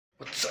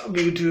What's up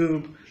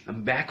YouTube?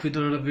 I'm back with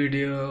another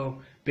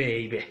video,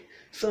 baby.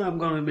 So I'm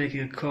gonna be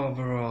making a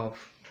cover of,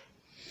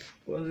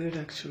 was it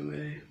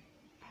actually?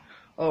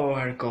 Oh,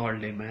 I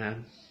called him,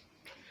 man.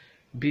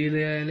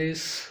 Billie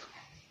Ellis.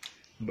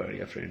 But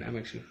yeah, friend, I'm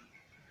actually,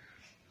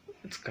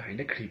 it's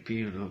kinda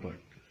creepy, but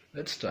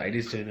let's try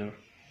this dinner.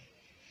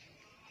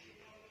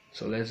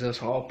 So let's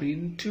just hop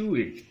into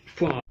it.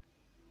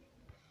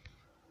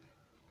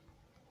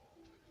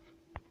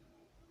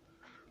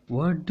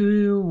 What do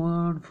you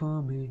want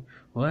from me?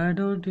 Why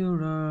don't you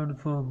run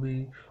from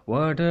me?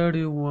 What are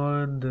you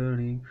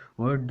wondering?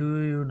 What do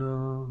you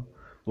know?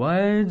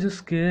 Why aren't you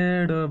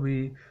scared of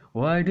me?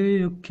 Why do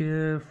you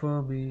care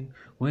for me?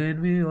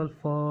 When we all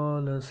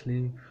fall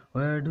asleep,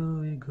 where do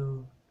we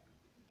go?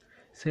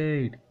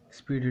 Say it,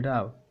 spit it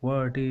out.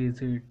 What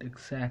is it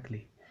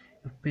exactly?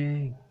 Your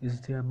pain is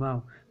the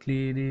amount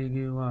cleaning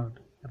you out.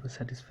 Never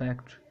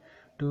satisfactory.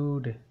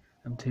 Today,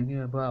 I'm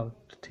thinking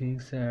about the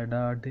things that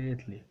are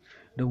deadly.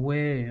 The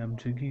way I'm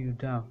drinking you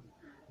down,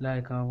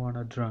 like I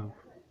wanna drown,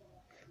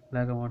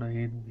 like I wanna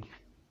end me.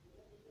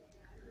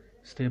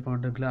 Step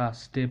on the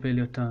glass, staple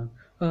your tongue.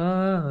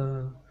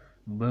 Ah,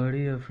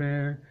 buddy, a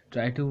friend,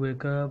 try to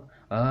wake up.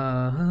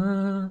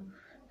 Ah,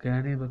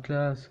 cannibal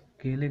class,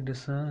 killing the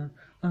sun.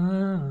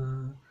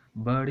 Ah,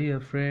 buddy, a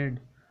friend,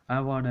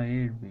 I wanna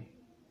end me.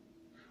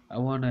 I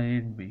wanna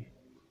end me.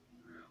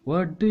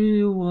 What do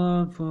you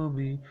want from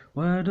me?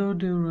 Why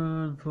don't you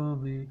run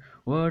from me?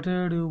 What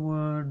are you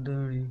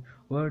wondering?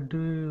 What do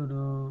you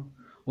know?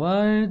 Why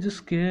aren't you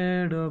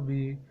scared of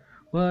me?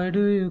 Why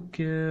do you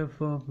care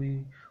for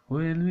me?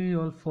 When we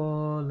all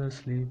fall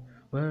asleep,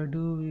 where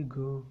do we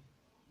go?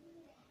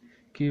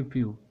 Keep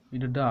you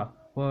in the dark.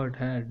 What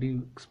had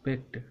you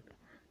expected?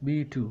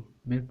 Me too,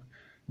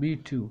 me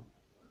too,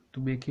 to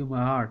make you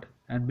my heart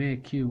and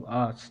make you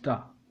our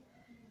star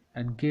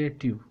and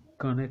get you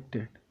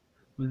connected.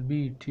 We'll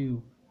meet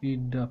you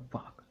in the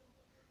park.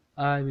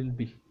 I will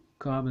be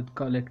calm and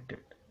collected.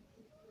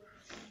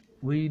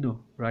 We know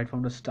right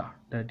from the start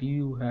that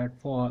you had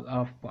fall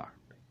apart.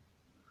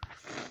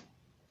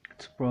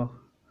 It's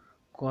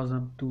cause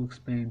I'm too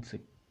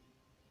expensive.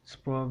 It's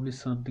probably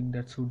something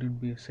that shouldn't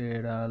be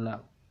said out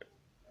loud.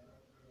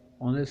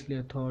 Honestly,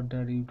 I thought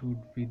that it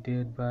would be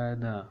dead by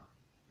now.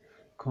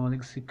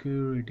 Calling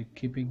security,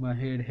 keeping my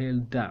head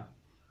held down.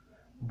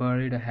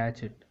 Buried a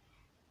hatchet,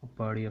 or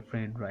bury a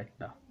friend right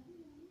now.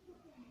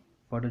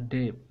 For the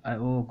day I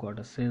owe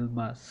gotta sell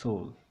my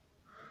soul.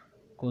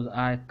 Cause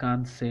I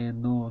can't say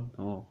no,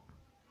 no.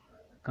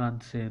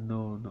 Can't say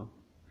no, no.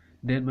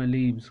 Then my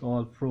limbs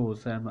all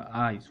froze and my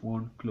eyes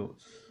won't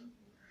close.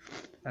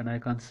 And I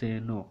can't say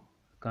no.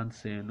 Can't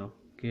say no.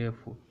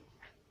 Careful.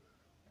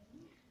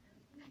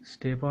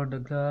 Step on the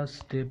glass,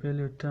 staple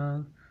your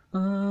tongue.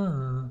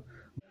 Ah.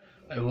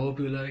 I hope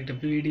you liked the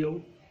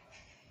video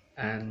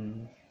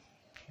and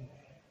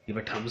give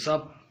a thumbs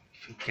up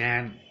if you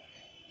can.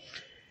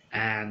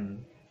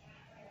 And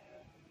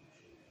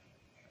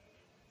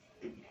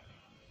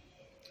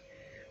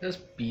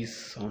just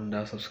peace on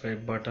the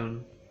subscribe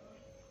button.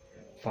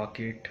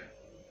 Fuck it.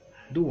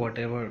 Do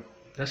whatever.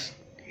 Just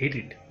hit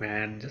it,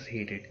 man. Just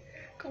hit it.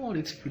 Come on,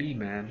 it's free,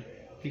 man.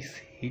 Please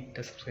hit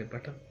the subscribe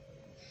button.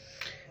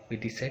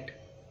 With this set,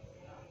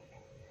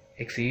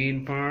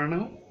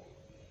 inferno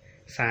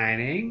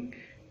signing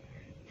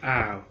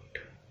out.